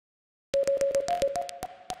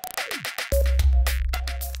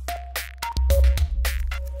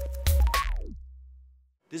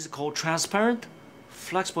This is called transparent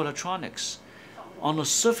flexible electronics. On a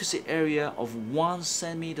surface area of 1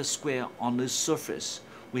 centimeter square on this surface,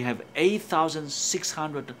 we have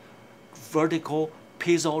 8,600 vertical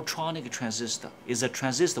piezotronic transistor. It's a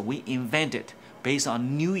transistor we invented based on a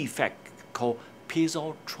new effect called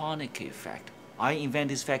Piezotronic effect. I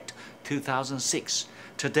invented this effect 2006.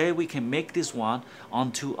 Today we can make this one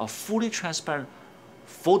onto a fully transparent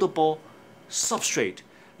foldable substrate.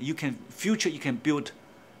 You can build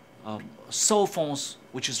cell phones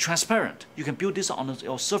which is transparent. You can build this on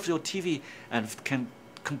your surface of your TV and can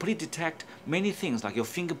completely detect many things like your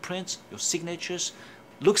fingerprints, your signatures.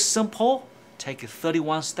 Looks simple, take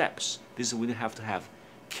 31 steps. This we have to have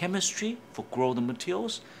chemistry for grow the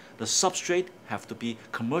materials. The substrate have to be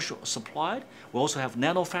commercial supplied. We also have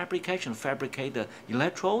nanofabrication, fabricate the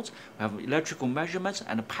electrodes. We have electrical measurements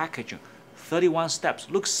and packaging. 31 steps.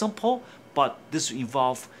 Looks simple, but this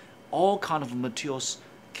involve all kind of materials,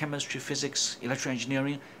 chemistry, physics, electrical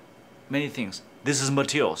engineering, many things. This is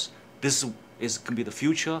materials. This is going to be the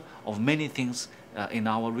future of many things in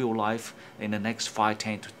our real life in the next 5,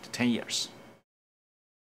 10 years.